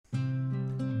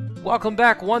Welcome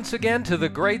back once again to the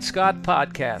Great Scott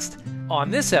Podcast.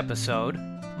 On this episode,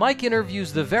 Mike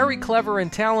interviews the very clever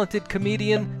and talented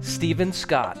comedian Stephen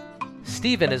Scott.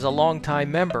 Stephen is a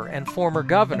longtime member and former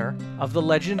governor of the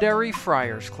legendary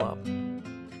Friars Club.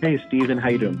 Hey, Stephen, how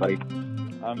you doing, buddy?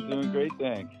 I'm doing great,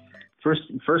 thanks.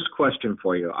 First question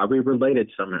for you. Are we related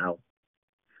somehow?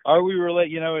 Are we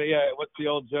related? What's the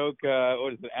old joke?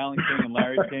 What is it? Alan King and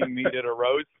Larry King meet at a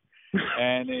roast.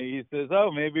 And he says,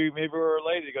 "Oh, maybe we're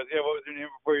related." He goes, "Yeah, what was your name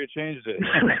before you changed it?"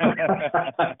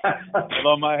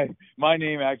 Although my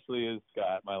name actually is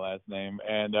Scott, my last name,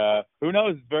 and who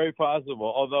knows? It's very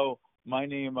possible. Although my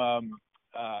name,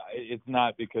 it's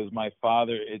not, because my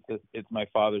father. It's my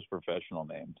father's professional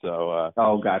name. So.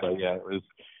 Gotcha. So yeah, it was.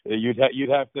 You'd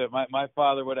have to. My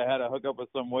father would have had to hook up with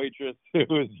some waitress who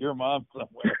was your mom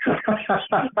somewhere.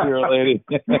 You're related.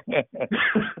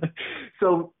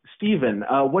 So, Stephen,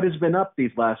 what has been up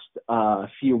these last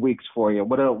few weeks for you?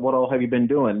 What all have you been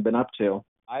up to?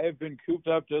 I have been cooped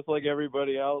up just like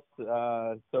everybody else,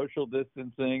 social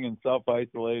distancing and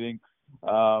self-isolating.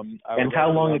 And how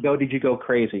long ago did you go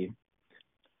crazy?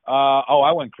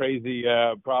 I went crazy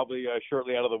probably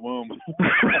shortly out of the womb.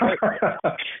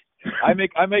 I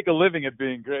make a living at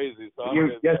being crazy. So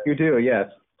yes, you do. Yes.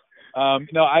 I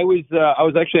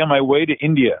was actually on my way to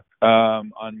India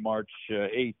on March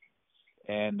 8th.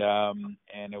 And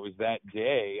it was that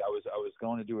day I was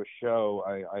going to do a show.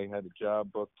 I had a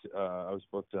job booked. I was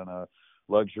booked on a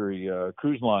luxury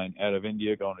cruise line out of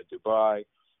India going to Dubai.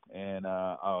 And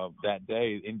that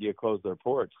day India closed their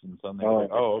ports, and suddenly I was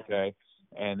like, oh, okay.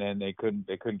 And then they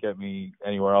couldn't get me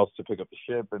anywhere else to pick up the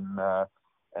ship,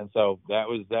 and so that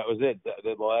was it.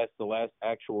 The last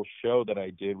actual show that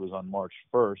I did was on March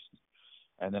 1st.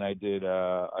 And then I did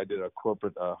a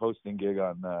corporate hosting gig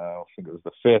on I think it was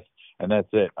the 5th, and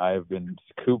that's it. I've been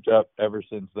cooped up ever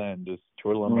since then, just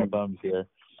twiddling my thumbs here.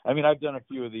 I mean, I've done a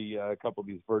couple of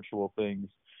these virtual things,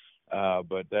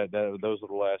 but those are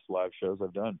the last live shows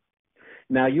I've done.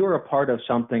 Now, you're a part of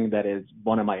something that is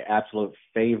one of my absolute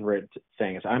favorite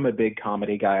things. I'm a big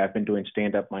comedy guy. I've been doing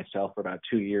stand-up myself for about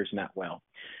 2 years now. Well,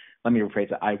 let me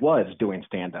rephrase it. I was doing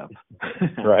stand-up.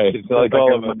 Right. So like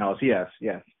all of everyone else. Yes.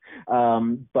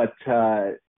 But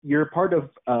you're part of,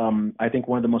 I think,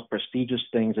 one of the most prestigious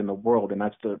things in the world, and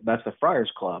that's the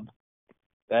Friars Club.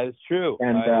 That is true.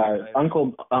 And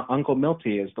Uncle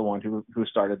Milty is the one who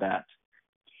started that.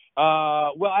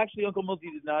 Well, actually, Uncle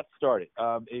Milty did not start it.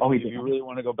 If you really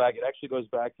want to go back, it actually goes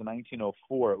back to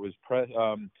 1904. It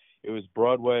was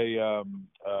Broadway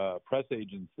press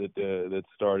agents that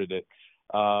started it.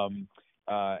 And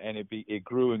it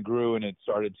grew and grew, and it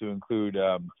started to include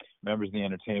members of the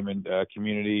entertainment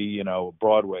community,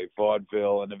 Broadway,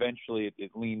 vaudeville, and eventually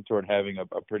it leaned toward having a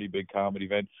pretty big comedy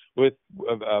event with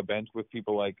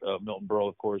people like Milton Berle,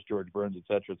 of course, George Burns, et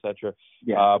cetera, et cetera.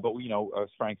 Yeah. But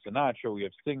Frank Sinatra, we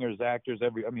have singers, actors,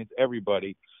 it's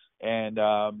everybody. And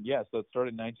so it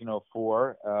started in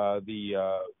 1904.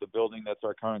 The building that's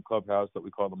our current clubhouse that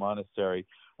we call the Monastery,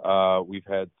 we've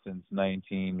had since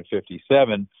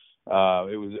 1957.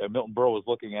 Milton Berle was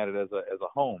looking at it as a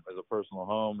home, as a personal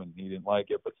home, and he didn't like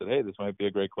it, but said, "Hey, this might be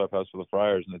a great clubhouse for the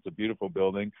Friars," and it's a beautiful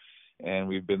building, and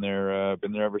we've been there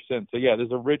ever since. So yeah,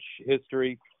 there's a rich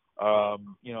history.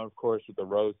 Of course, with the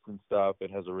roasts and stuff, it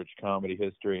has a rich comedy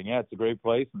history, and yeah, it's a great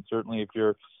place. And certainly,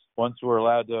 once we're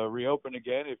allowed to reopen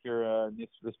again, if you're in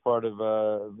this part of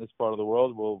the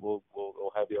world, we'll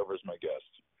have you over as my guest.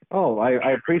 Oh,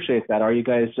 I appreciate that. Are you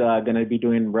guys going to be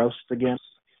doing roasts again?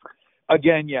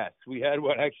 Again, yes. We had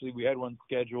one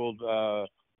scheduled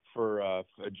for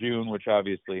June, which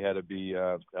obviously had to be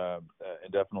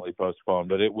indefinitely postponed,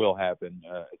 but it will happen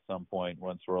at some point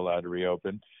once we're allowed to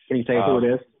reopen. Can you say who it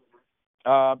is?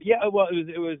 Well,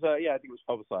 it was I think it was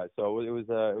publicized. So it was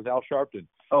Al Sharpton.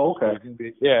 Oh, okay.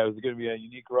 It was going to be a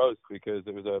unique roast because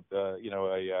it was a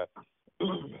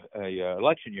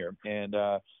election year, and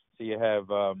so you have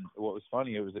what was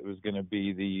funny. It was going to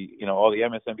be all the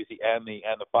MSNBC and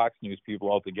the Fox News people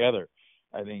all together.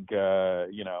 I think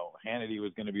Hannity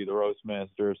was going to be the roast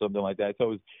master or something like that.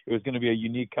 So it was going to be a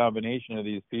unique combination of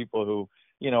these people who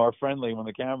are friendly when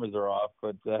the cameras are off,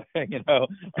 but not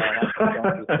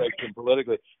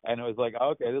politically. And it was like,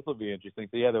 okay, this will be interesting.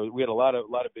 So yeah, we had a lot of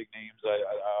big names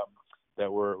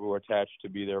that were attached to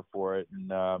be there for it.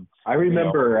 And I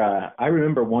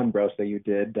remember one roast that you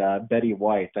did, Betty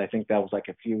White. I think that was like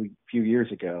a few years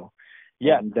ago.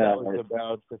 Yeah, that was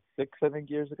about 6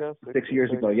 years ago. 6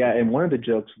 years ago, yeah. And one of the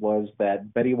jokes was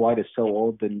that Betty White is so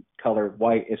old, the color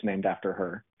white is named after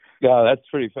her. Yeah, that's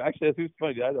pretty. Actually, that's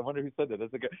funny. I wonder who said that.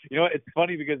 That's a good. You know what? It's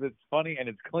funny because it's funny and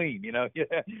it's clean. You know,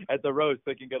 at the roast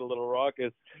they can get a little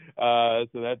raucous. So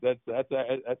that's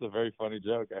a very funny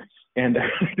joke, actually.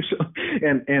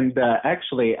 And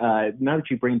actually, now that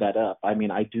you bring that up, I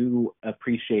mean, I do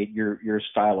appreciate your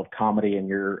style of comedy and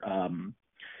your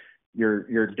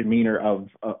demeanor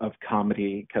of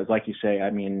comedy, because like you say,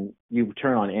 I mean, you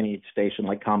turn on any station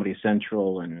like Comedy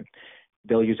Central and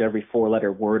they'll use every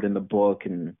four-letter word in the book,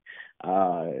 and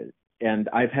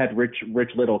I've had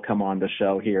Rich Little come on the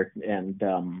show here, and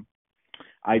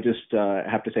I just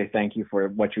have to say thank you for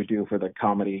what you do for the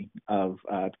comedy of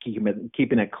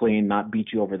keeping it clean, not beat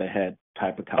you over the head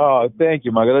type of comedy. Oh, thank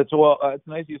you, Michael. It's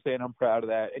nice you say, and I'm proud of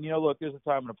that. And look, there's a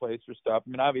time and a place for stuff. I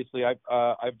mean, obviously,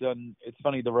 I've done. It's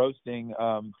funny, the roasting.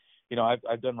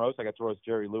 I've done roast. I got to roast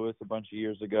Jerry Lewis a bunch of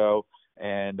years ago,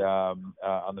 and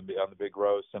on the big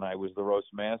roast, and I was the roast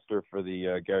master for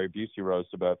the Gary Busey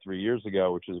roast about 3 years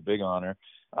ago, which was a big honor.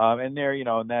 And there,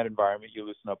 in that environment, you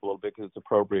loosen up a little bit because it's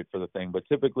appropriate for the thing. But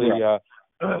typically,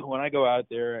 when I go out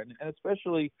there, and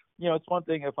especially, it's one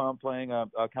thing if I'm playing a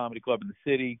comedy club in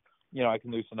the city. I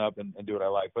can loosen up and do what I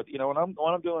like. But when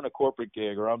I'm doing a corporate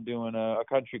gig, or I'm doing a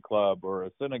country club or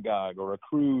a synagogue or a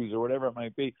cruise or whatever it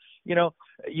might be, you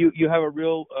have a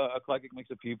real eclectic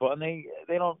mix of people, and they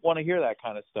don't want to hear that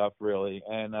kind of stuff really.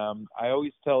 And I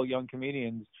always tell young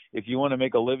comedians, if you want to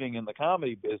make a living in the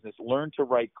comedy business, learn to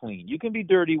write clean. You can be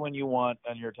dirty when you want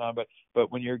on your time,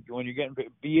 but when you're getting,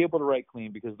 be able to write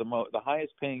clean, because the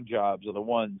highest paying jobs are the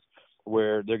ones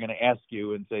where they're going to ask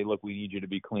you and say, look, we need you to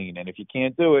be clean. And if you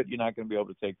can't do it, you're not going to be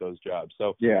able to take those jobs.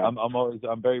 So yeah,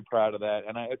 I'm very proud of that.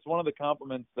 And it's one of the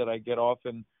compliments that I get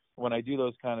often when I do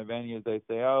those kind of venues. They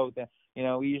say,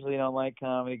 we usually don't like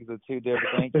comedy because it's too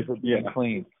different. Thank you for being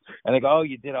clean. And they go, oh,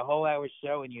 you did a whole hour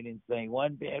show and you didn't say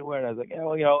one bad word. I was like,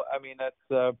 I mean, that's,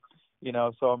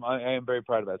 so I am very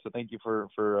proud of that. So thank you for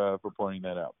pointing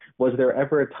that out. Was there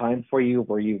ever a time for you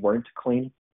where you weren't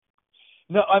clean?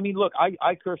 No, I mean, look,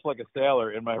 I curse like a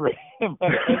sailor in my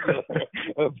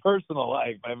personal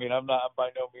life. I mean, I'm by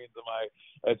no means am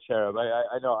I a cherub.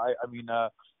 I know. I mean,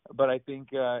 but I think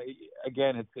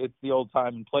again, it's the old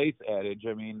time and place adage.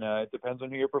 I mean, it depends on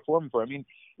who you're performing for. I mean,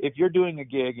 if you're doing a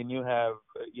gig and you have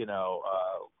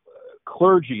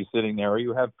clergy sitting there, or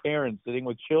you have parents sitting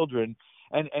with children,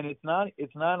 and it's not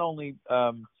only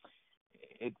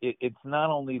it's not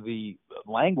only the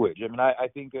language. I mean, I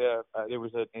think there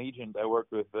was an agent I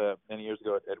worked with many years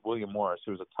ago at William Morris,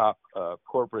 who was a top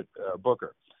corporate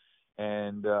booker,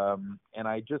 and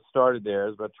I just started there. It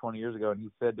was about 20 years ago, and he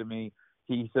said to me,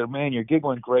 he said, "Man, your gig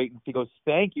went great." And he goes,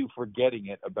 "Thank you for getting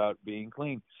it about being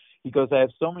clean." He goes, "I have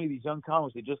so many of these young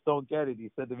comics, they just don't get it." He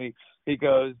said to me, he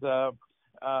goes,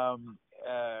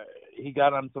 he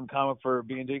got on some comic for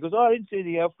being. He goes, "Oh, I didn't say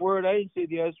the F word. I didn't say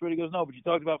the S word." He goes, "No, but you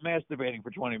talked about masturbating for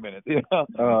 20 minutes." So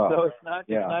it's not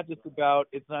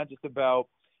just about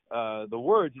the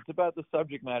words. It's about the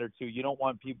subject matter too. You don't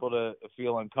want people to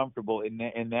feel uncomfortable in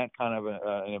that kind of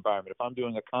an environment. If I'm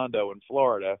doing a condo in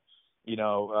Florida,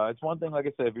 it's one thing. Like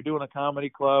I said, if you're doing a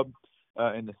comedy club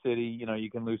in the city,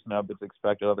 you can loosen up. It's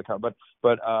expected of the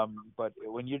but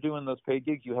when you're doing those paid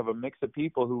gigs, you have a mix of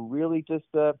people who really just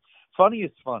funny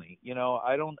is funny.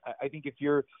 I think if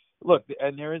you're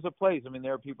and there is a place. I mean,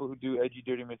 there are people who do edgy,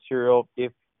 dirty material.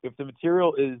 If the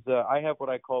material is, I have what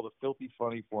I call the filthy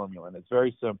funny formula, and it's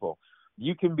very simple.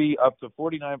 You can be up to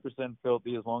 49%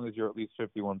 filthy as long as you're at least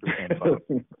 51%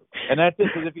 funny. And that's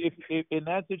it. Because if in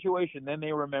that situation, then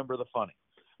they remember the funny.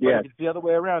 But if it's the other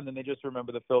way around, then they just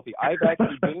remember the filthy. I've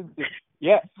actually been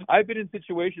in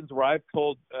situations where I've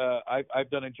told,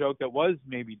 I've done a joke that was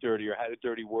maybe dirty or had a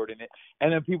dirty word in it,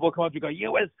 and then people come up to me and go,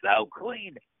 "You were so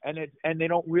clean," and they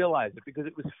don't realize it because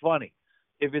it was funny.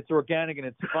 If it's organic and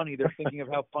it's funny, they're thinking of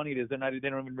how funny it is. They don't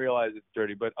even realize it's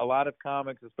dirty. But a lot of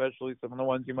comics, especially some of the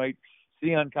ones you might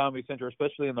see on Comedy Central,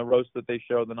 especially in the roast that they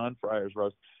show, the non-friars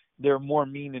roast, they're more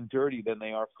mean and dirty than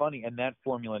they are funny, and that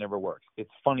formula never works.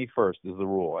 It's funny first is the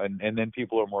rule, and then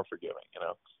people are more forgiving,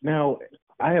 Now,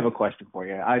 I have a question for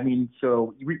you. I mean,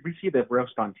 so we see the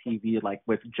roast on TV, like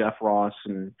with Jeff Ross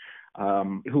and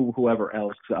whoever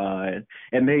else,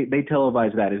 and they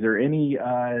televise that. Is there any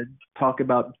talk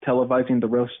about televising the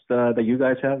roast that you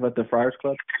guys have at the Friars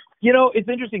Club? It's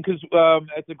interesting because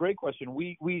it's a great question.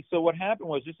 So what happened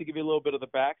was, just to give you a little bit of the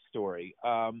backstory,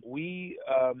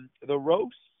 the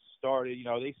roast started,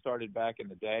 they started back in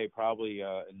the day, probably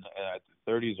in the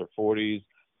 30s or 40s,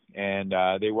 and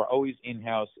they were always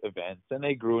in-house events, and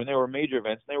they grew, and they were major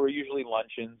events, and they were usually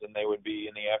luncheons, and they would be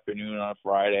in the afternoon on a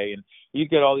Friday, and you'd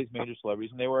get all these major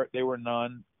celebrities, and they were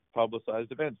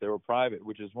non-publicized events. They were private,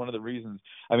 which is one of the reasons.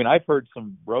 I mean, I've heard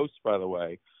some roasts, by the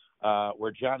way,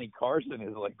 where Johnny Carson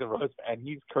is like the roast, and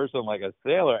he's cursing like a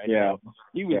sailor. And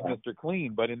he was Mr.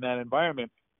 Clean, but in that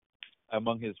environment,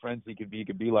 among his friends, he could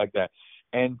be like that.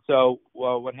 And so,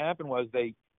 what happened was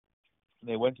they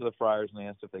went to the Friars and they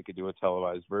asked if they could do a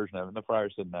televised version of it. And the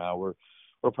Friars said, "No, we're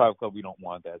a private club. We don't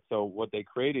want that." So what they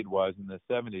created was, in the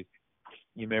 70s,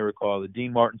 you may recall, the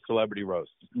Dean Martin Celebrity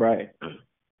Roast. Right.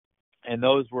 And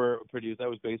those were produced. That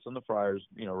was based on the Friars,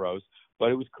 roast, but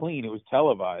it was clean. It was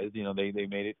televised. They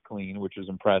made it clean, which was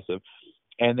impressive.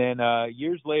 And then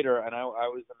years later, and I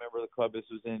was a member of the club. This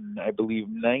was in, I believe,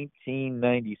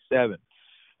 1997.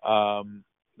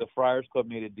 The Friars Club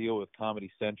made a deal with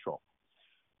Comedy Central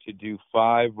to do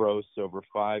 5 roasts over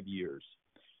 5 years.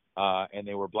 And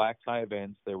they were black tie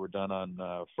events. They were done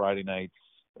on Friday nights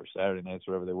or Saturday nights,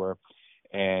 wherever they were.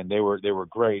 And they were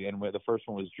great. And the first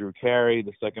one was Drew Carey.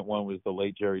 The second one was the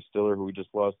late Jerry Stiller, who we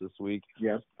just lost this week.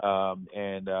 Yes.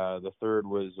 And the third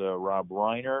was Rob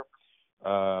Reiner.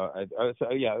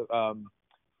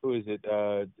 Who is it?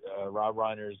 Rob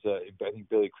Reiner's. I think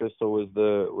Billy Crystal was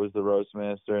the roast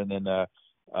master. And then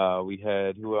we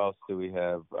had, who else do we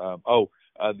have?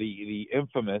 The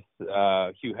infamous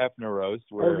Hugh Hefner roast,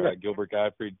 where Gilbert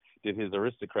Gottfried did his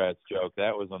aristocrats joke.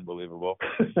 That was unbelievable.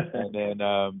 And then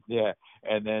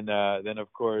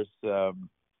of course,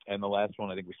 and the last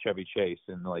one I think was Chevy Chase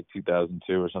in like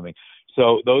 2002 or something.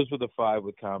 So those were the 5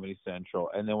 with Comedy Central.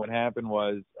 And then what happened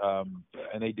was, and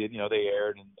they did, they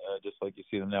aired, and just like you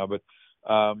see them now. But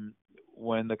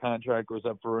when the contract was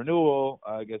up for renewal,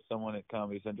 I guess someone at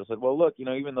Comedy Central said, "Well, look,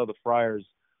 even though the Friars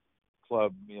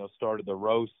Club, started the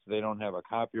roast, they don't have a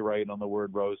copyright on the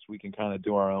word roast. We can kind of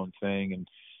do our own thing." And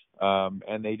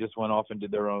they just went off and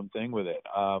did their own thing with it.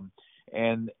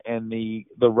 And the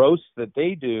roasts that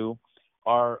they do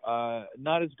are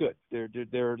not as good. They're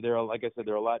like I said,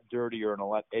 they're a lot dirtier and a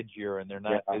lot edgier, and they're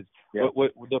not as. Yeah.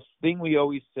 What the thing we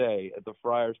always say at the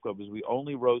Friars Club is we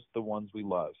only roast the ones we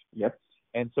love. Yep.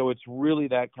 And so it's really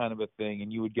that kind of a thing.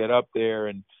 And you would get up there,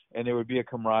 and there would be a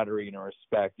camaraderie and a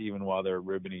respect even while they're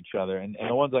ribbing each other. And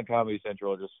the ones on Comedy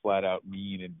Central are just flat out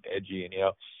mean and edgy, and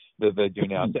that they do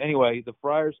now. So anyway, the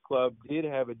Friars Club did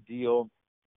have a deal,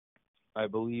 I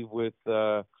believe, with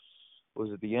was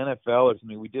it the NFL or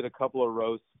something? We did a couple of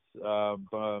roasts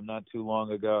not too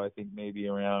long ago. I think maybe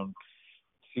around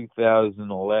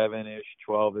 2011-ish,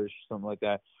 12-ish, something like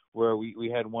that, where we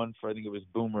had one for, I think it was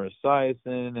Boomer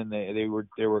Esiason, and they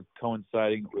were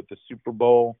coinciding with the Super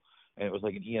Bowl, and it was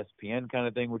like an ESPN kind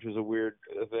of thing, which was a weird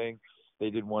thing. They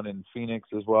did one in Phoenix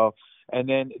as well. And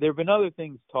then there have been other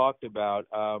things talked about.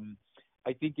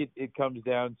 I think it comes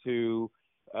down to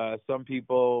some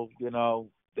people,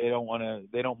 they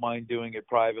don't mind doing it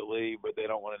privately, but they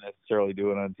don't want to necessarily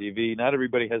do it on TV. Not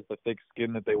everybody has the thick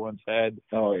skin that they once had.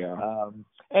 Oh, yeah.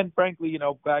 And frankly,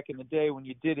 back in the day when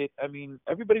you did it, I mean,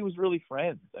 everybody was really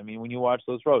friends. I mean, when you watch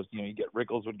those roasts, you get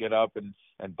Rickles would get up and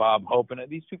Bob Hope, and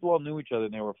these people all knew each other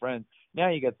and they were friends. Now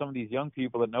you got some of these young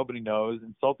people that nobody knows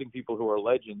insulting people who are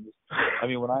legends. I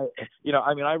mean,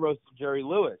 I roasted Jerry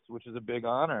Lewis, which is a big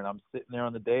honor, and I'm sitting there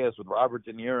on the dais with Robert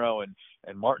De Niro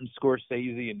and Martin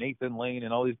Scorsese and Nathan Lane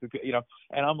and all these people,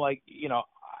 and I'm like,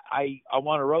 I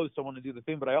want to roast, I want to do the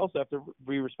thing, but I also have to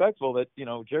be respectful that,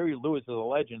 Jerry Lewis is a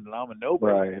legend and I'm a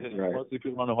nobody. Right. Mostly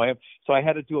people don't know who I am. So I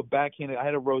had to do a backhanded, I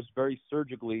had to roast very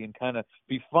surgically and kind of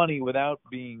be funny without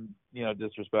being,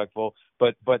 disrespectful,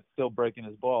 but still breaking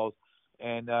his balls.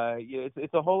 And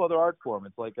it's a whole other art form.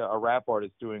 It's like a rap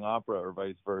artist doing opera or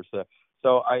vice versa.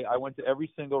 So I went to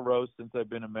every single roast since I've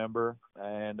been a member,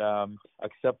 and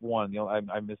except one.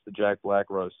 I missed the Jack Black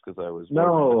roast because I was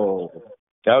no.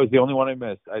 That was the only one I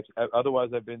missed. Otherwise,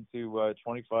 I've been to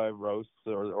 25 roasts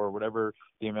or whatever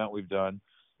the amount we've done,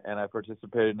 and I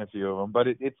participated in a few of them. But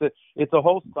it's a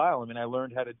whole style. I mean, I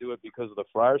learned how to do it because of the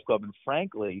Friars Club, and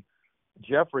frankly,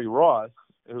 Jeffrey Ross,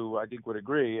 who I think would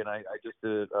agree, and I just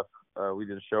did we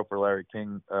did a show for Larry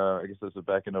King. I guess this was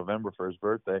back in November for his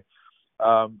birthday.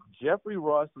 Jeffrey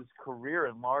Ross's career,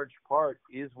 in large part,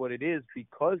 is what it is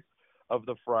because of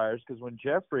the Friars. Because when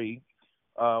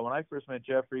I first met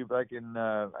Jeffrey back in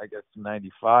I guess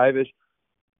 95-ish,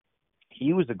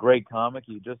 he was a great comic.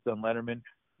 He had just done Letterman,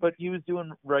 but he was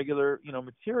doing regular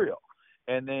material.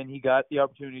 And then he got the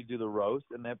opportunity to do the roast,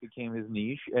 and that became his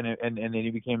niche, and then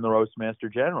he became the roast master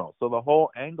general. So the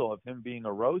whole angle of him being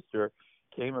a roaster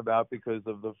came about because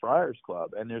of the Friars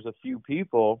Club. And there's a few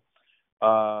people,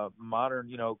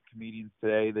 modern, comedians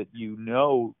today that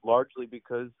largely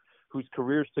because whose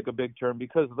careers took a big turn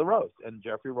because of the roast. And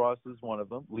Jeffrey Ross is one of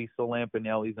them. Lisa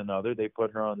Lampanelli's another. They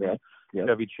put her on the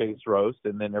Chevy Chase roast,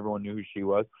 and then everyone knew who she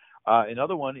was.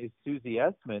 Another one is Susie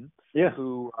Essman,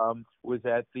 who was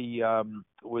at I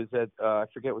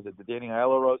forget, was it the Dating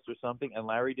Isla roast or something? And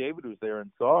Larry David was there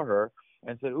and saw her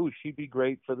and said, "Ooh, she'd be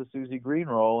great for the Susie Green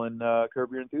role in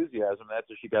Curb Your Enthusiasm." That's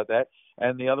how she got that.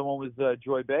 And the other one was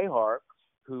Joy Behar,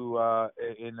 who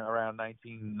in around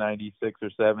 1996 or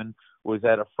 7 was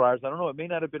at a Friars. I don't know. It may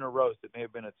not have been a roast. It may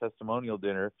have been a testimonial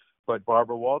dinner. But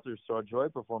Barbara Walters saw Joy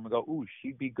perform and go, "Ooh,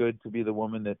 she'd be good to be the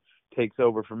woman that takes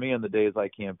over for me on the days I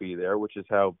can't be there," which is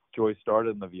how Joy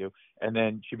started in The View. And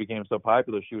then she became so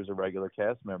popular, she was a regular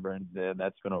cast member, and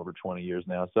that's been over 20 years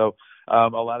now. So a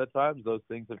lot of times those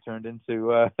things have turned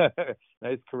into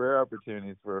nice career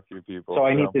opportunities for a few people. So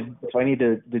I need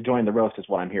to join the roast is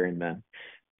what I'm hearing then.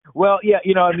 Well, yeah,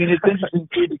 I mean, it's interesting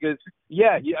too because,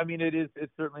 I mean,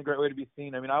 it's certainly a great way to be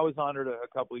seen. I mean, I was honored a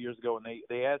couple of years ago when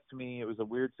they asked me. It was a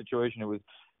weird situation. It was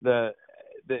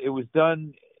it was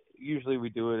done. Usually we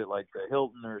do it at like the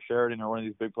Hilton or Sheraton or one of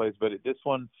these big places, but this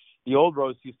one, the old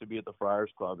roast used to be at the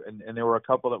Friars Club, and there were a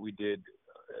couple that we did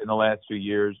in the last few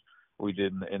years. We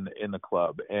did in the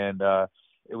club, and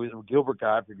it was Gilbert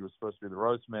Gottfried who was supposed to be the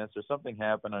roast master. Something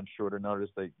happened on shorter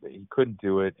notice. That he couldn't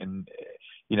do it, and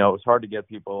it was hard to get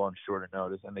people on shorter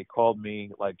notice. And they called me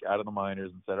like out of the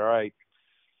minors and said, "All right,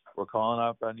 we're calling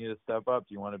up on you to step up.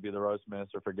 Do you want to be the roast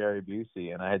master for Gary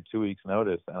Busey?" And I had 2 weeks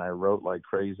notice, and I wrote like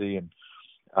crazy, and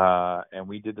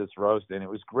we did this roast, and it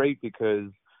was great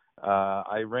because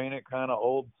I ran it kind of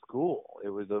old school. It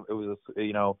was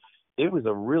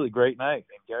a really great night,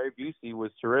 and Gary Busey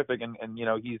was terrific, and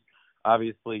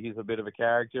he's a bit of a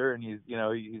character, and he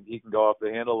can go off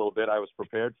the handle a little bit. I was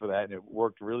prepared for that, and it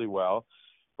worked really well.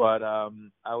 But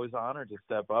I was honored to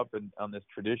step up on this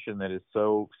tradition that is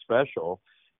so special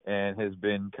and has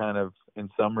been kind of, in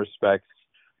some respects,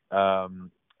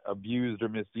 abused or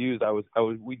misused.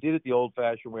 We did it the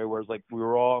old-fashioned way, where it's like we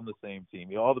were all on the same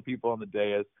team. All the people on the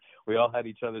dais, we all had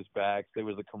each other's backs. There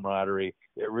was a camaraderie.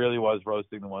 It really was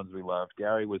roasting the ones we loved.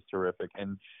 Gary was terrific,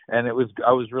 and I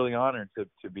was really honored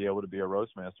to be able to be a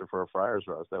roast master for a Friars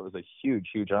roast. That was a huge,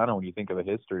 huge honor when you think of the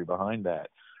history behind that.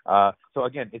 So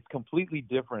again, it's completely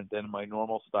different than my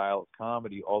normal style of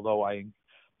comedy, although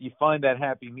you find that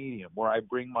happy medium where I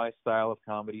bring my style of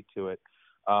comedy to it.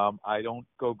 I don't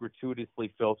go gratuitously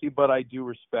filthy, but I do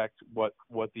respect what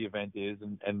the event is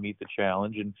and meet the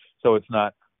challenge. And so it's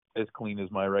not as clean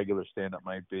as my regular stand-up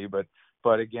might be. But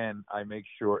again, I make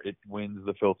sure it wins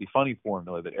the filthy funny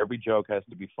formula, that every joke has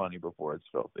to be funny before it's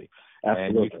filthy.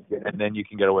 Absolutely. And then you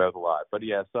can get away with a lot. But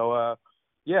yeah, so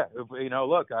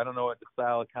look, I don't know what the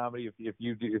style of comedy, if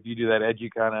you do that edgy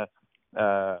kind of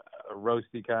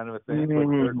roasty kind of a thing, but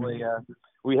certainly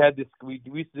we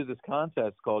used to do this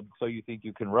contest called So You Think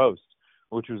You Can Roast,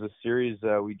 which was a series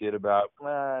we did about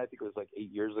I think it was like 8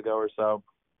 years ago or so,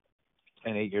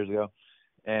 and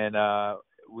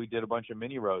we did a bunch of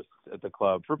mini roasts at the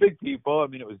club for big people. I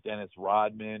mean, it was Dennis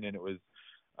Rodman, and it was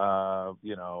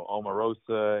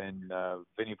Omarosa and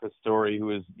Vinny Pastore,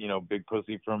 who is Big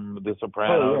Pussy from The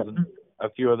Sopranos, and a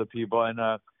few other people, and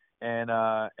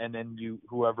then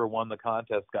whoever won the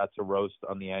contest got to roast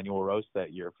on the annual roast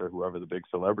that year for whoever the big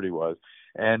celebrity was,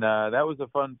 and that was a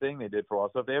fun thing they did for all.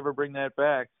 So if they ever bring that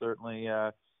back, certainly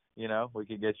we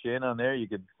could get you in on there. You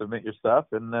could submit your stuff,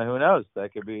 and who knows,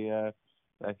 that could be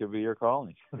your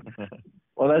calling.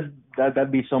 Well,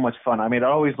 that'd be so much fun. I mean, it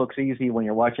always looks easy when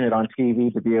you're watching it on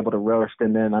TV to be able to roast,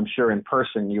 and then I'm sure in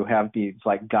person you have these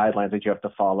like guidelines that you have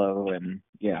to follow, and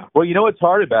yeah. Well, you know what's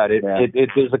hard about it? Yeah.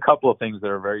 There's a couple of things that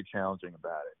are very challenging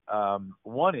about it.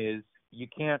 One is you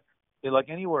can't, like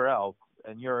anywhere else,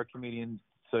 and you're a comedian,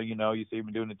 so you've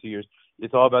been doing it 2 years.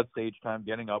 It's all about stage time,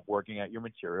 getting up, working out your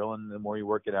material, and the more you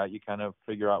work it out, you kind of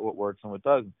figure out what works and what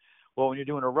doesn't. Well, when you're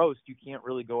doing a roast, you can't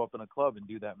really go up in a club and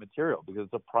do that material because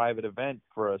it's a private event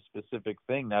for a specific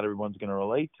thing not everyone's going to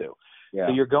relate to. Yeah.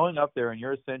 So you're going up there and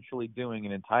you're essentially doing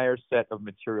an entire set of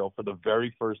material for the very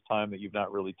first time that you've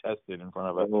not really tested in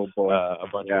front of a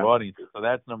bunch of audiences. So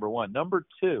that's number one. Number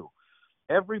two,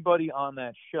 everybody on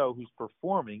that show who's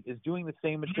performing is doing the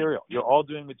same material. You're all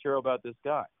doing material about this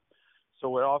guy. So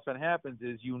what often happens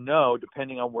is,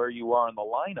 depending on where you are in the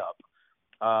lineup,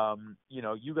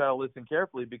 you got to listen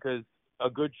carefully, because a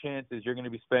good chance is you're going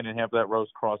to be spending half of that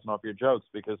roast crossing off your jokes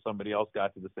because somebody else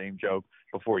got to the same joke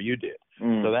before you did.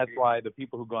 So that's why the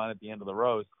people who go on at the end of the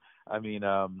roast, you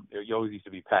always used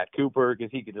to be Pat Cooper,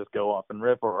 because he could just go off and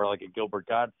riff, or like a Gilbert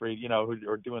Gottfried, who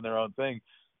are doing their own thing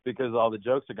because all the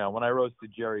jokes are gone. When I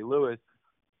roasted Jerry Lewis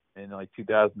in like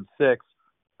 2006,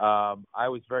 I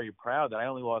was very proud that I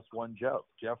only lost one joke.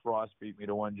 Jeff Ross beat me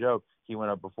to one joke. He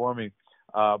went up before me.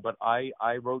 But I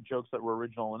wrote jokes that were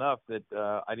original enough that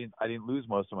I didn't lose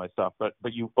most of my stuff. But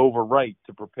you overwrite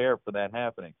to prepare for that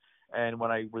happening. And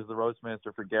when I was the roast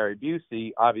master for Gary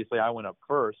Busey, obviously I went up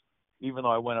first. Even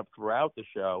though I went up throughout the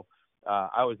show,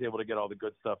 I was able to get all the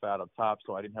good stuff out up top,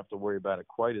 so I didn't have to worry about it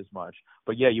quite as much.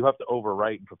 But yeah, you have to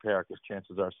overwrite and prepare because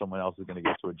chances are someone else is going to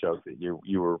get to a joke that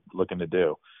you were looking to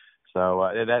do.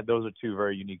 So those are two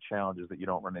very unique challenges that you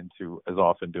don't run into as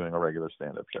often doing a regular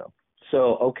stand-up show.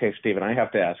 So, okay, Stephen, I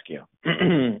have to ask you,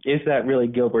 is that really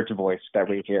Gilbert's voice that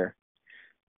we hear?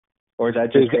 Or is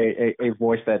that just a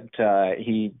voice that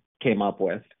he came up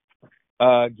with?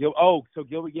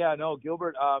 Gilbert, yeah, no,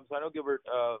 Gilbert, so I know Gilbert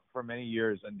for many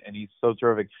years, and he's so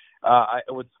terrific.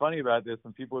 What's funny about this,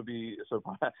 and people would be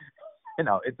surprised,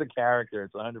 it's a character.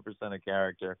 It's 100% a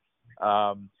character.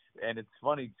 And it's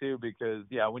funny too because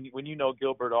when you know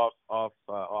Gilbert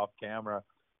off camera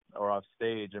or off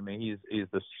stage, I mean he's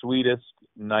the sweetest,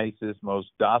 nicest, most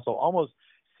docile, almost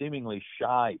seemingly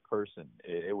shy person,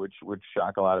 which would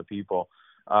shock a lot of people.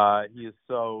 He is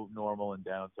so normal and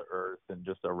down to earth and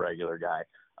just a regular guy.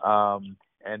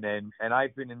 And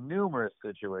I've been in numerous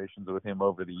situations with him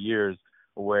over the years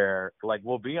where like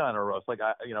we'll be on a roast,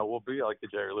 we'll be like the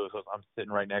Jerry Lewis roast. I'm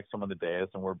sitting right next to him on the dais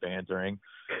and we're bantering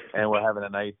and we're having a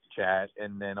nice chat,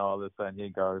 and then all of a sudden he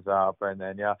goes up and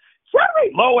then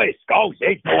Jerry Lewis goes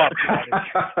up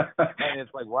and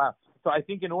it's like wow. So I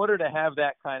think in order to have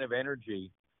that kind of energy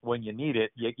when you need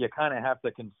it, you kind of have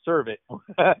to conserve it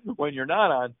when you're not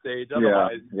on stage,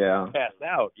 otherwise you pass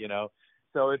out,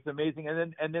 So it's amazing.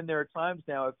 And then there are times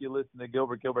now, if you listen to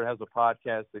Gilbert has a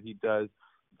podcast that he does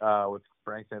with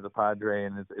Frank Santapadre,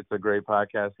 and it's a great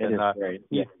podcast. It and is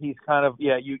great. He's kind of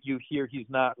you hear he's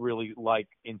not really like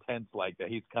intense like that.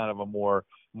 He's kind of a more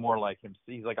like him.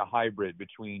 He's like a hybrid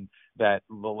between the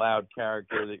loud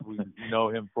character that we know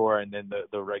him for and then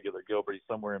the regular Gilbert. He's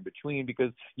somewhere in between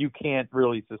because you can't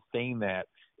really sustain that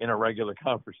in a regular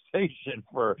conversation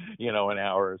for an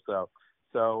hour or so.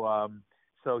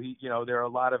 So he there are a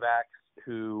lot of acts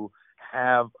who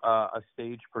have a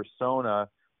stage persona.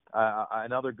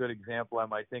 Another good example I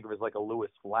might think of is like a Louis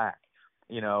Flack.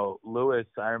 Louis,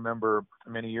 I remember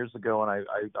many years ago when I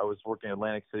was working in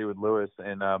Atlantic City with Louis,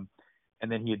 and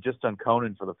then he had just done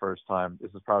Conan for the first time.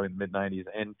 This is probably in the mid-'90s,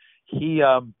 and he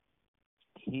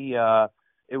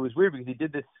it was weird because he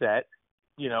did this set,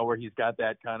 where he's got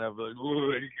that kind of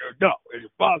no,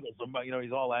 it's bothersome,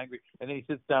 he's all angry, and then he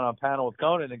sits down on panel with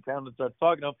Conan, and Conan starts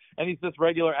talking to him, and he's this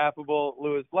regular affable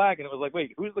Louis Black, and it was like,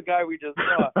 wait, who's the guy we just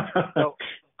saw? So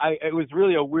it was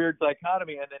really a weird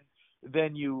dichotomy, and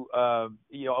then you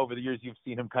over the years you've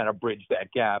seen him kind of bridge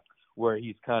that gap where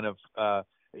he's kind of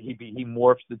he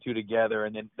morphs the two together,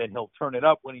 and then he'll turn it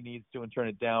up when he needs to and turn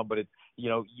it down. But it's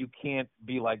you can't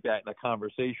be like that in a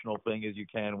conversational thing as you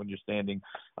can when you're standing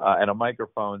at a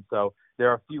microphone. So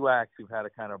there are a few acts who've had to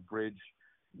kind of bridge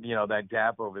that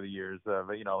gap over the years of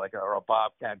or a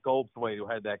Bobcat Goldthwait who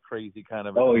had that crazy kind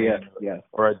of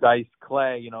or a Dice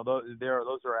Clay.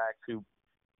 Those are acts who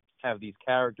have these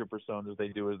character personas they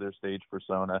do as their stage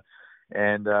persona,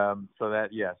 and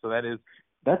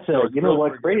that's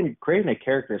creating a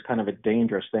character is kind of a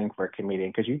dangerous thing for a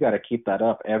comedian because you got to keep that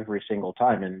up every single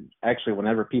time. And actually,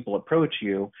 whenever people approach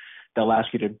you, they'll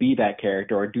ask you to be that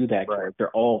character or do that character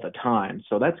all the time.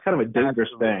 So that's kind of a dangerous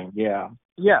thing. Yeah.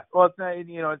 Yeah. Well, it's not,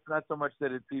 it's not so much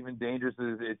that it's even dangerous.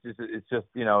 It's just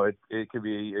it could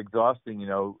be exhausting,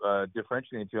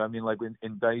 differentiating two. I mean, like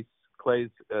in Dice Clay's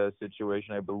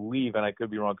situation, I believe, and I could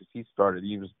be wrong because he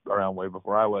was around way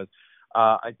before I was.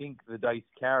 I think the Dice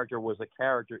character was a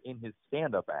character in his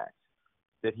stand-up act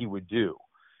that he would do,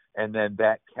 and then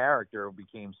that character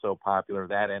became so popular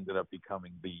that ended up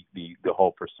becoming the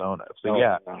whole persona. So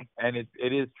and it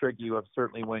is tricky.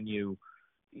 Certainly when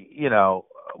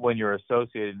when you're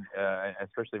associated,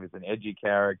 especially if it's an edgy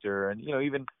character, and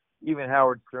even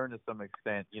Howard Stern to some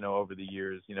extent, over the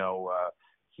years,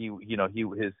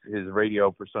 his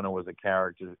radio persona was a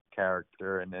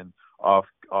character, and then off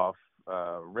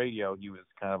radio he was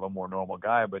kind of a more normal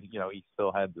guy, but he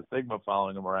still had the stigma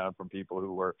following him around from people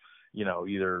who were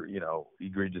either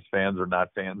egregious fans or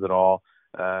not fans at all.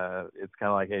 It's kind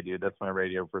of like, hey dude, that's my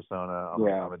radio persona.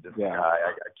 I'm a different guy.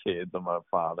 I got kids. I'm a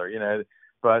father.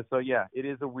 But so it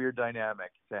is a weird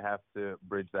dynamic to have to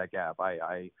bridge that gap.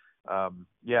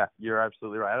 You're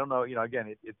absolutely right. I don't know,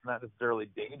 again, it's not necessarily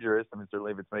dangerous. I mean,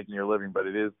 certainly if it's making your living, but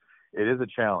it is a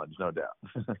challenge, no doubt.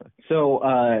 So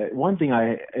one thing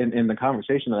in the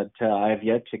conversation that I have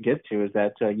yet to get to is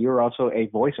that you're also a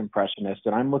voice impressionist,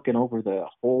 and I'm looking over the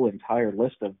whole entire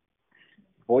list of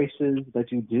voices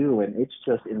that you do, and it's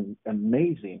just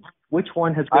amazing. Which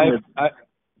one has been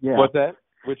What's that?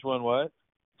 Which one what?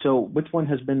 So which one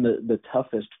has been the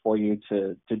toughest for you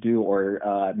to do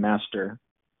or master?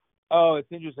 Oh,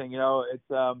 it's interesting.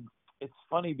 it's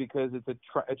funny because it's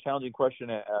a challenging question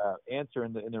to answer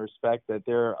in the respect that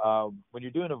when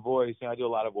you're doing a voice, I do a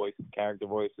lot of voices, character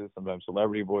voices, sometimes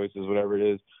celebrity voices, whatever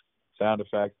it is, sound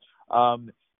effects.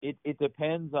 It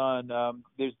depends on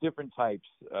there's different types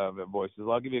of voices.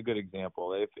 I'll give you a good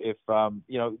example. If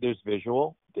there's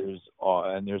visual, there's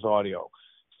audio.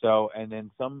 So and then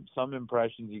some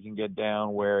impressions you can get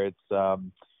down where it's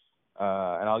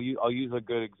and I'll use a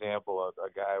good example of a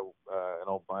guy,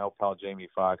 my old pal Jamie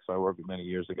Foxx, who I worked with many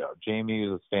years ago. Jamie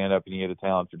was a stand-up, and he had a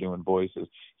talent for doing voices.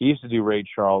 He used to do Ray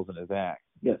Charles in his act.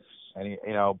 Yes. And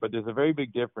but there's a very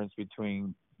big difference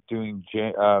between doing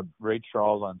Ray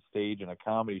Charles on stage in a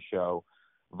comedy show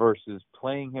versus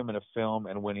playing him in a film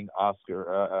and winning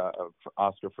Oscar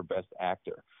for Best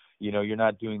Actor. You're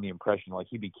not doing the impression like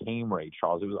he became Ray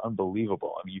Charles. It was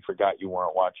unbelievable. I mean, you forgot you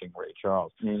weren't watching Ray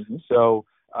Charles. Mm-hmm. So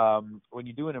when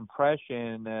you do an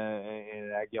impression,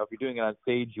 if you're doing it on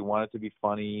stage, you want it to be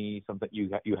funny. Something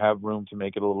you have room to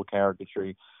make it a little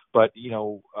caricature. But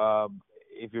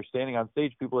if you're standing on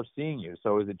stage, people are seeing you.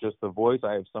 So is it just the voice?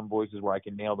 I have some voices where I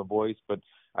can nail the voice, but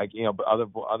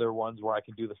other ones where I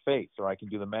can do the face or I can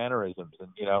do the mannerisms,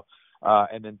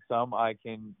 and then some I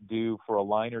can do for a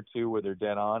line or two where they're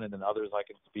dead on, and then others I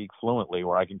can speak fluently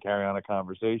where I can carry on a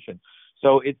conversation.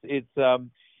 So it's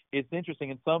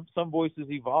interesting, and some voices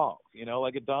evolve.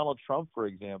 Like a Donald Trump, for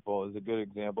example, is a good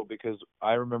example because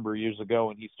I remember years ago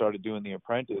when he started doing The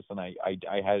Apprentice, and I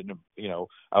had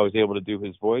I was able to do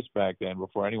his voice back then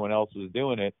before anyone else was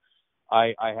doing it.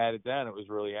 I had it down; it was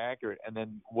really accurate. And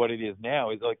then what it is now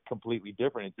is like completely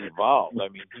different. It's evolved. I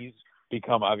mean, he's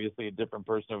become obviously a different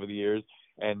person over the years,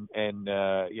 and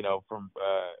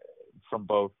from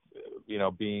both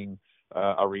being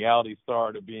a reality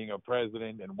star to being a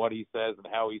president and what he says and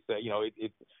how he says,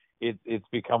 it's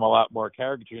become a lot more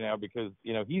caricature now because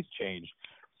he's changed.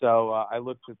 So I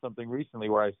looked at something recently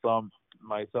where I saw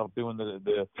myself doing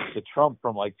the Trump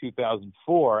from like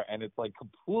 2004, and it's like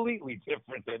completely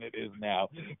different than it is now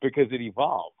because it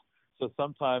evolved. So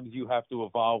sometimes you have to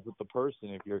evolve with the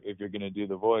person if you're going to do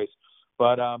the voice.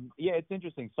 But it's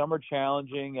interesting. Some are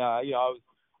challenging.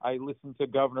 I listen to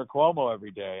Governor Cuomo every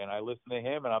day, and I listen to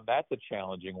him, and that's a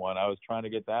challenging one. I was trying to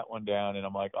get that one down, and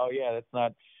I'm like, oh yeah,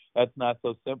 that's not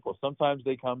so simple. Sometimes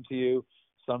they come to you,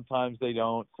 sometimes they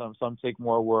don't. Some take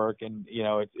more work, and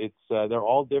it's they're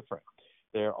all different.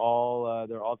 They're all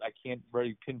I can't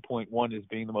really pinpoint one as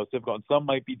being the most difficult. And some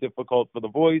might be difficult for the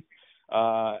voice,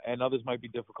 and others might be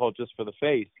difficult just for the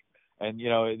face. And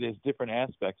there's different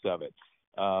aspects of it.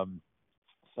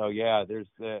 So yeah, there's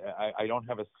I don't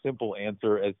have a simple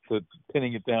answer as to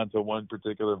pinning it down to one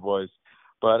particular voice,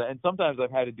 and sometimes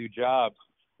I've had to do jobs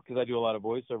because I do a lot of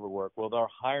voiceover work. Well, they'll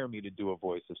hire me to do a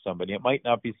voice of somebody. It might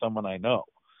not be someone I know,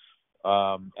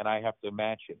 and I have to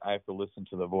match it. I have to listen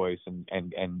to the voice and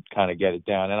kind of get it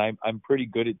down. And I'm pretty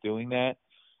good at doing that.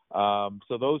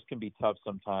 So those can be tough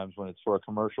sometimes when it's for a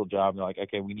commercial job. And they're like,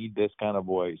 okay, we need this kind of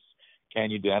voice. Can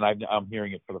you do? And I'm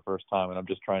hearing it for the first time, and I'm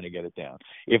just trying to get it down.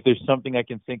 If there's something I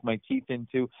can sink my teeth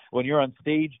into, when you're on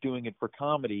stage doing it for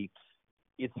comedy,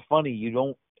 it's funny. You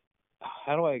don't.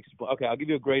 How do I explain? Okay, I'll give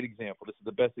you a great example. This is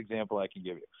the best example I can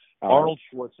give you. Arnold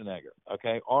Schwarzenegger.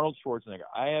 Okay, Arnold Schwarzenegger.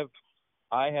 I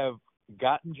have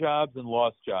gotten jobs and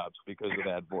lost jobs because of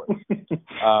that voice.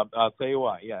 I'll tell you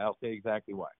why. Yeah, I'll tell you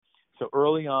exactly why. So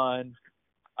early on,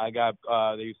 I got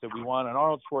they said we want an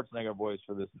Arnold Schwarzenegger voice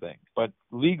for this thing, but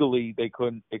legally it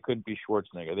couldn't be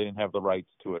Schwarzenegger. They didn't have the rights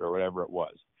to it or whatever it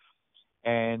was,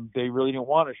 and they really didn't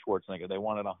want a Schwarzenegger. They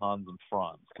wanted a Hans and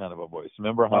Franz kind of a voice.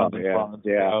 Remember Hans and Franz?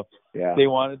 Yeah. They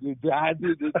wanted to do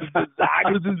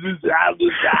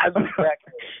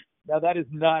now that is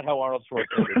not how Arnold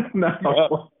Schwarzenegger.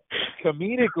 No.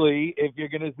 Comedically, if you're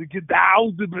gonna get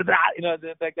down,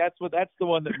 that's the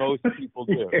one that most people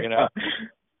do.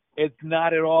 It's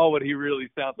not at all what he really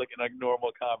sounds like in a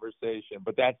normal conversation,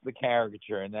 but that's the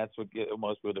caricature, and that's what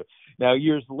most people do. Now,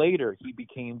 years later, he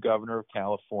became governor of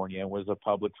California and was a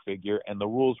public figure, and the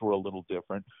rules were a little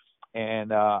different.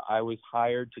 And I was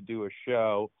hired to do a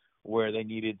show where they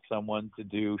needed someone to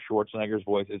do Schwarzenegger's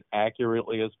voice as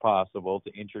accurately as possible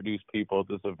to introduce people at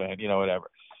this event, whatever.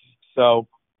 So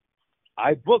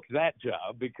I booked that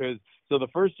job so the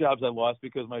first jobs I lost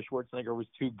because my Schwarzenegger was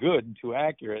too good and too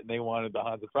accurate, and they wanted the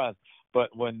Hans and Franz.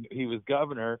 But when he was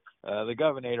governor, the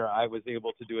governor, I was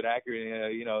able to do it accurately.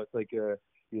 It's like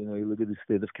you look at the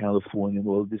state of California and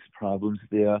all these problems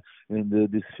there, and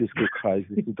this fiscal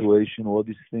crisis situation, all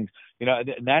these things, and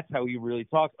that's how he really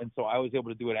talks. And so I was able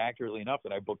to do it accurately enough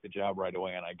that I booked the job right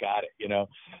away and I got it.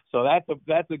 So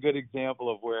that's a good example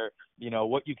of where,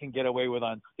 what you can get away with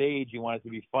on stage, you want it to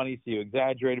be funny, so you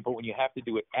exaggerate it. But when you have to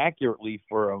do it accurately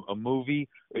for a movie,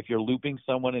 if you're looping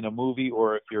someone in a movie,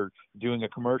 or if you're doing a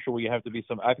commercial where you have to be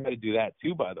I've had to do that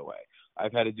too, by the way.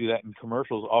 I've had to do that in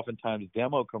commercials, oftentimes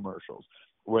demo commercials,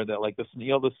 where like the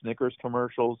Snickers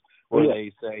commercials, where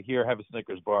they say, "Here, have a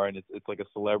Snickers bar," and it's like a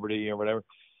celebrity or whatever.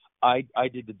 I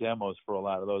did the demos for a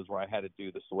lot of those where I had to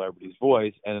do the celebrity's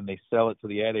voice, and then they sell it to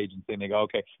the ad agency, and they go,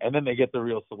 "Okay," and then they get the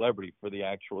real celebrity for the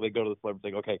actual. They go to the celebrity,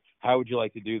 and say, "Okay, how would you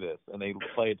like to do this?" And they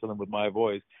play it to them with my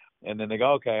voice, and then they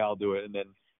go, "Okay, I'll do it," and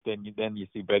then you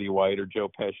see Betty White or Joe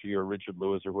Pesci or Richard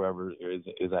Lewis or whoever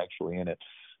is actually in it.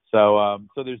 So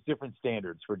there's different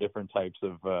standards for different types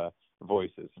of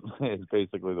voices. Is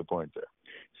basically the point there.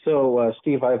 So,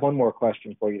 Steve, I have one more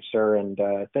question for you, sir, and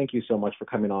thank you so much for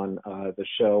coming on the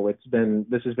show.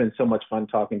 This has been so much fun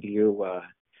talking to you.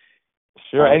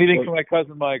 Sure, anything for my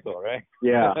cousin Michael, right?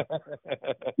 Yeah.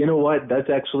 You know what? That's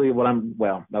actually what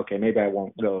well, okay, maybe I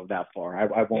won't go that far.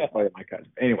 I won't play with my cousin.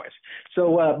 Anyways,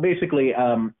 so basically,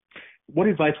 what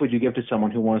advice would you give to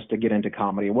someone who wants to get into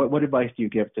comedy? What advice do you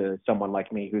give to someone like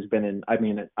me who's been in,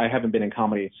 I haven't been in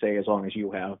comedy, say, as long as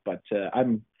you have, but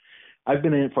I've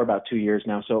been in it for about 2 years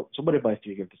now. So what advice do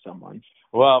you give to someone?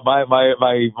 Well, my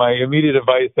immediate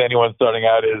advice to anyone starting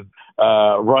out is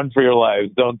run for your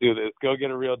lives. Don't do this. Go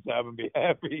get a real job and be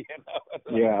happy.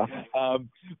 Yeah.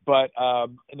 But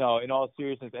no, in all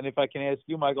seriousness, and if I can ask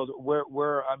you, Michael,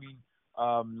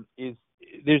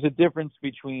 there's a difference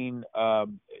between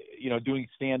doing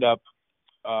stand up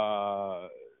on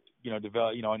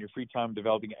your free time,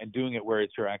 developing, and doing it where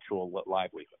it's your actual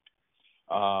livelihood.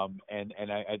 And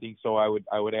I think so. I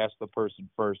would ask the person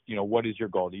first, what is your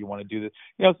goal? Do you want to do this?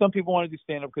 Some people want to do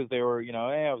stand up because they were, hey,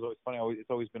 it was always funny. It's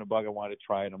always been a bug. I wanted to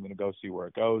try it. I'm going to go see where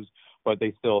it goes. But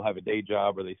they still have a day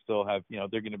job, or they still have,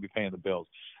 they're going to be paying the bills.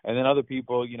 And then other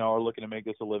people, are looking to make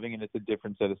this a living, and it's a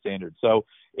different set of standards. So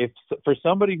if for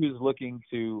somebody who's looking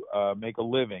to make a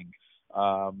living,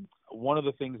 one of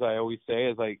the things I always say,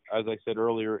 as I said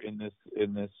earlier in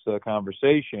this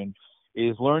conversation,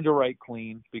 is learn to write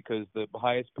clean, because the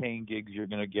highest paying gigs you're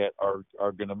going to get are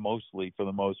going to mostly, for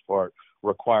the most part,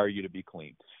 require you to be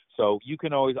clean. So you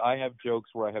can always, I have jokes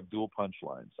where I have dual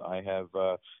punchlines. I have,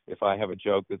 if I have a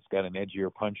joke that's got an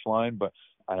edgier punchline, but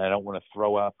I don't want to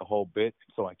throw out the whole bit,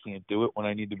 so I can't do it when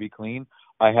I need to be clean,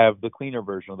 I have the cleaner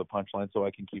version of the punchline so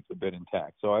I can keep the bit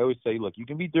intact. So I always say, look, you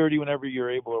can be dirty whenever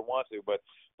you're able or want to, but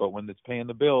when it's paying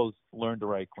the bills, learn to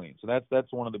write clean. So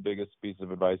that's one of the biggest pieces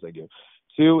of advice I give.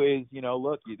 Two is,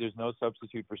 look, there's no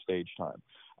substitute for stage time.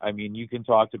 I mean, you can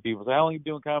talk to people, say, how long are you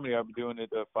doing comedy? I've been doing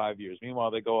it 5 years.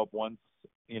 Meanwhile, they go up once,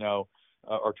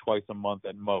 or twice a month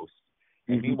at most.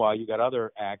 And Mm-hmm. meanwhile, you got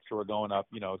other acts who are going up,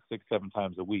 6-7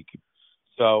 times a week.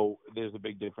 So there's a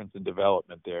big difference in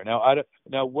development there. Now,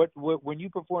 what when you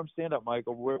perform stand up,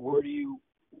 Michael, where do you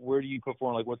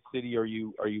perform? Like, what city are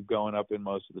you going up in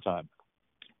most of the time?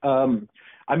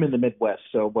 I'm in the Midwest,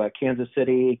 so Kansas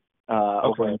City,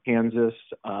 over in Kansas.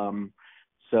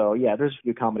 So yeah, there's a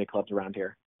few comedy clubs around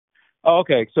here. Oh,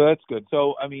 okay, so that's good.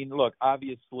 So I mean, look,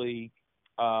 obviously,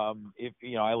 if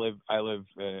I live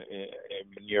in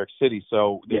New York City,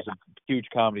 so there's a huge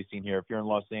comedy scene here. If you're in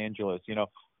Los Angeles,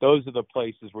 those are the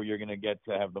places where you're going to get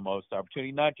to have the most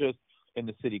opportunity, not just in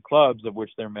the city clubs, of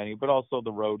which there are many, but also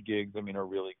the road gigs, are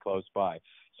really close by.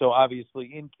 So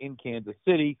obviously in Kansas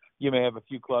City, you may have a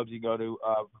few clubs you go to,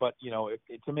 but,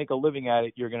 to make a living at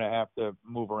it, you're going to have to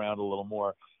move around a little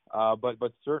more.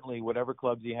 But certainly whatever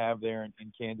clubs you have there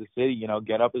in Kansas City,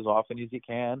 get up as often as you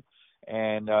can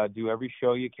and do every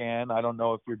show you can. I don't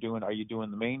know if are you doing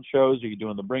the main shows? Are you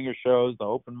doing the bringer shows, the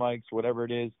open mics, whatever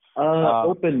it is?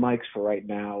 Open mics for right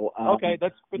now. Okay,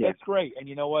 that's great. And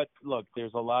you know what? Look,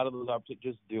 there's a lot of those options.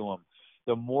 Just do them.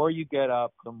 The more you get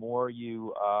up, the more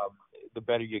the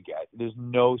better you get. There's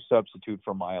no substitute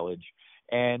for mileage.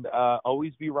 And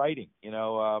always be writing.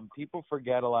 People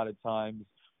forget a lot of times.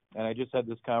 And I just had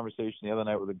this conversation the other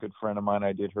night with a good friend of mine.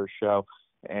 I did her show,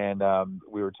 and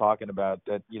we were talking about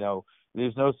that.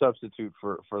 There's no substitute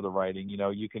for the writing. You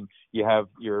have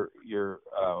your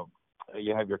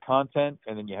content,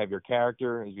 and then you have your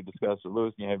character, as you discussed with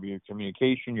Lewis, and you have your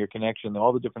communication, your connection,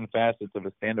 all the different facets of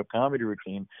a stand-up comedy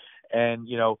routine. And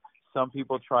some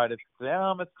people try to say,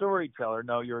 I'm a storyteller.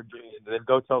 No, then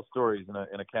go tell stories in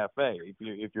a cafe.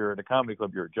 If you're at a comedy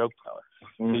club, you're a joke teller.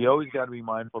 So you always got to be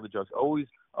mindful of the jokes.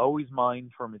 Always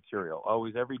mind for material.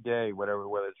 Always, every day, whether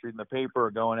it's reading the paper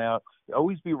or going out,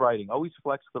 always be writing. Always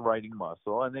flex the writing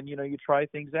muscle, and then you try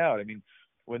things out. I mean,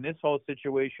 when this whole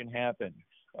situation happened,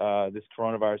 this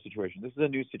coronavirus situation, this is a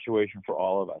new situation for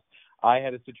all of us. I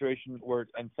had a situation where,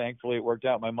 and thankfully it worked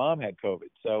out. My mom had COVID,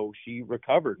 so she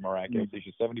recovered miraculously.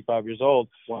 She's 75 years old.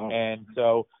 Wow. And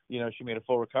so, she made a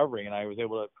full recovery, and I was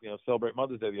able to, celebrate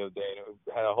Mother's Day the other day, and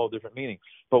it had a whole different meaning.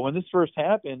 But when this first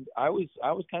happened, I was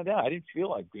kind of down. I didn't feel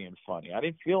like being funny. I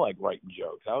didn't feel like writing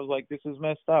jokes. I was like, this is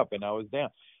messed up, and I was down.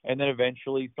 And then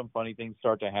eventually some funny things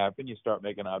start to happen. You start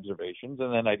making observations.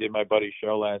 And then I did my buddy's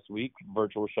show last week,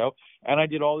 virtual show, and I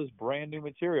did all this brand new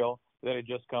material that had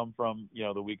just come from,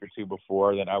 the week or two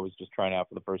before that I was just trying out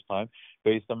for the first time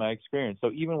based on my experience.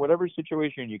 So even whatever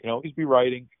situation, you can always be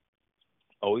writing,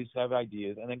 always have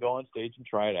ideas, and then go on stage and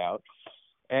try it out.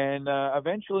 And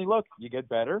eventually, look, you get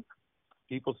better.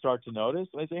 People start to notice.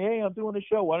 And I say, hey, I'm doing a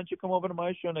show. Why don't you come over to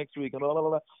my show next week? And blah, blah,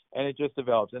 blah. And it just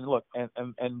develops. And look,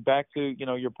 and back to,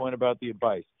 your point about the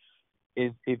advice,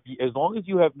 is as long as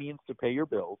you have means to pay your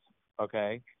bills,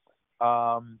 okay,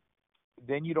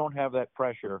 then you don't have that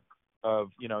pressure of,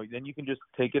 then you can just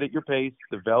take it at your pace,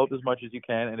 develop as much as you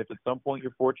can. And if at some point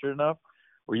you're fortunate enough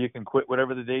where you can quit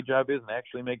whatever the day job is and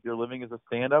actually make your living as a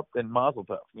stand-up, then mazel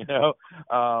tov,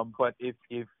 But if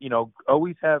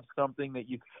always have something that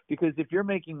because if you're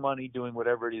making money doing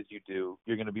whatever it is you do,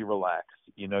 you're going to be relaxed.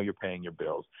 You're paying your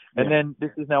bills. And then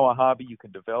this is now a hobby you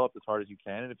can develop as hard as you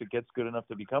can. And if it gets good enough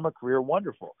to become a career,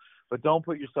 wonderful. But don't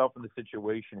put yourself in the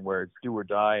situation where it's do or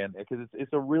die, and because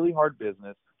it's a really hard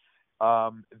business.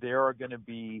 There are going to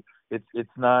be, it's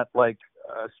not like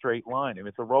a straight line. I mean,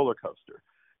 it's a roller coaster.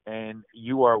 And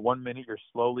you are 1 minute, you're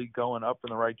slowly going up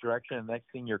in the right direction, and next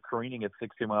thing you're careening at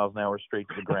 60 miles an hour straight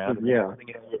to the ground. And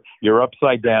you're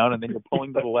upside down, and then you're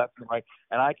pulling to the left and right.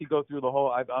 And I could go through the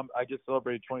whole, I just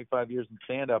celebrated 25 years in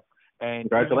stand-up. And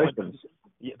congratulations.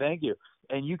 Thank you.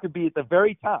 And you could be at the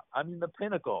very top. I mean, the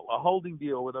pinnacle, a holding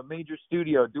deal with a major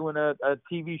studio, doing a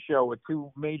TV show with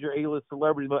 2 major A-list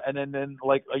celebrities. And then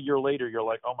like a year later, you're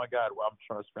like, oh my God, well, I'm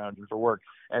trying to scrounging for work.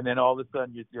 And then all of a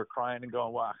sudden you're crying and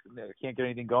going, wow, I can't get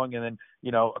anything going. And then,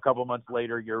 a couple of months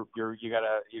later, you got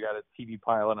a TV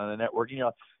pilot on a network,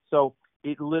 so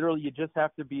it literally, you just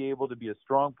have to be able to be a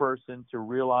strong person to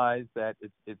realize that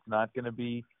it's not going to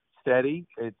be steady.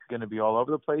 It's going to be all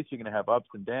over the place. You're going to have ups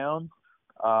and downs.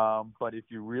 But if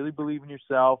you really believe in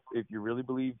yourself, if you really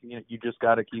believe, you just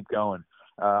got to keep going.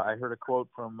 I heard a quote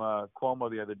from Cuomo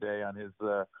the other day on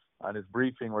his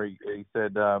briefing where he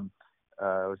said, I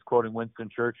was quoting Winston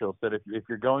Churchill, said, if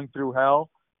you're going through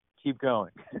hell, keep going.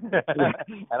 And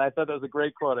I thought that was a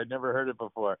great quote. I'd never heard it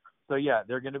before. So yeah,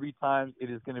 there are going to be times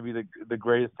it is going to be the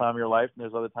greatest time of your life, and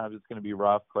there's other times it's going to be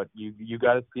rough, but you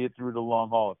got to see it through the long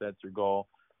haul if that's your goal,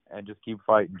 and just keep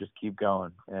fighting, just keep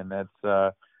going. And that's,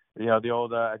 the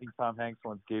old, I think Tom Hanks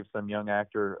once gave some young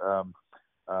actor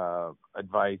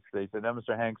advice. They said, now,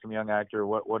 Mr. Hanks, some young actor,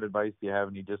 what advice do you have?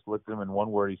 And he just looked at him in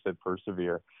one word. He said,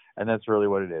 persevere. And that's really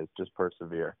what it is, just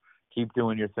persevere. Keep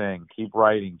doing your thing. Keep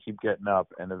writing. Keep getting up.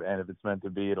 And if it's meant to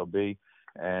be, it'll be.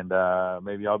 And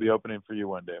maybe I'll be opening for you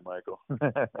one day, Michael.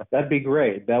 That'd be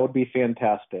great. That would be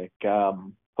fantastic.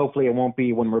 Hopefully it won't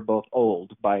be when we're both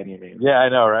old by any means. Yeah, I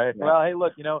know, right? Yeah. Well, hey,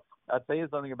 look, I'll tell you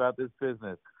something about this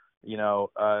business.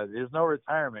 There's no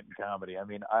retirement in comedy. I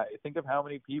mean, I think of how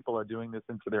many people are doing this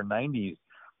into their 90s.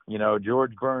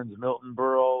 George Burns, Milton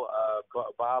Berle,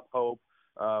 Bob Hope,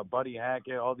 Buddy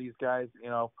Hackett, all these guys,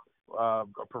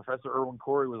 Professor Irwin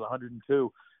Corey was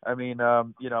 102. I mean,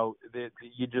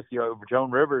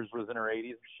 Joan Rivers was in her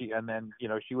 80s.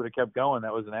 She would have kept going.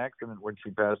 That was an accident when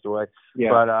she passed away. Yeah.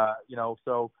 But,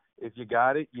 so if you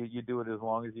got it, you do it as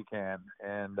long as you can.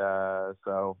 And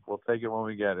so we'll take it when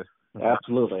we get it.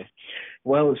 Absolutely.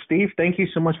 Well, Steve, thank you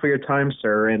so much for your time,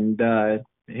 sir. And,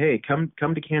 hey, come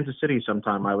to Kansas City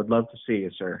sometime. I would love to see you,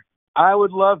 sir. I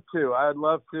would love to.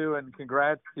 And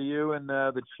congrats to you and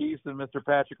the Chiefs and Mr.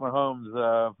 Patrick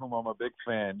Mahomes, whom I'm a big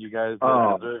fan. You guys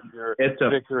deserve your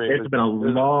victory. It's been a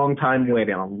long time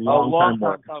waiting. A long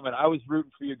time coming. I was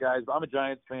rooting for you guys. I'm a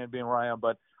Giants fan, being where I am,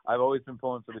 but I've always been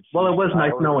pulling for the Chiefs. Well, it was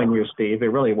nice knowing you, Steve. It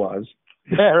really was.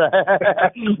 Yeah, right.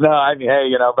 No, I mean, hey,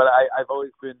 but I've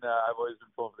always been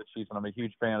pulling for the Chiefs, and I'm a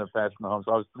huge fan of Patrick Mahomes.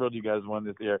 So I was thrilled you guys won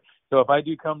this year. So if I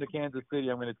do come to Kansas City,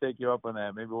 I'm going to take you up on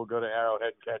that. Maybe we'll go to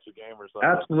Arrowhead and catch a game or something.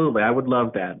 Absolutely, I would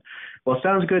love that. Well,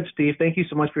 sounds good, Steve. Thank you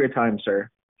so much for your time, sir.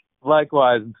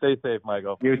 Likewise, and stay safe,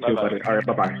 Michael. You too, buddy. All right,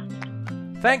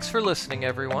 bye-bye. Thanks for listening,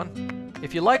 everyone.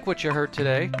 If you like what you heard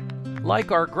today,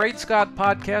 like our Great Scott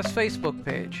Podcast Facebook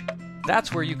page.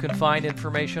 That's where you can find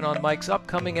information on Mike's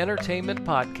upcoming entertainment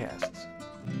podcasts.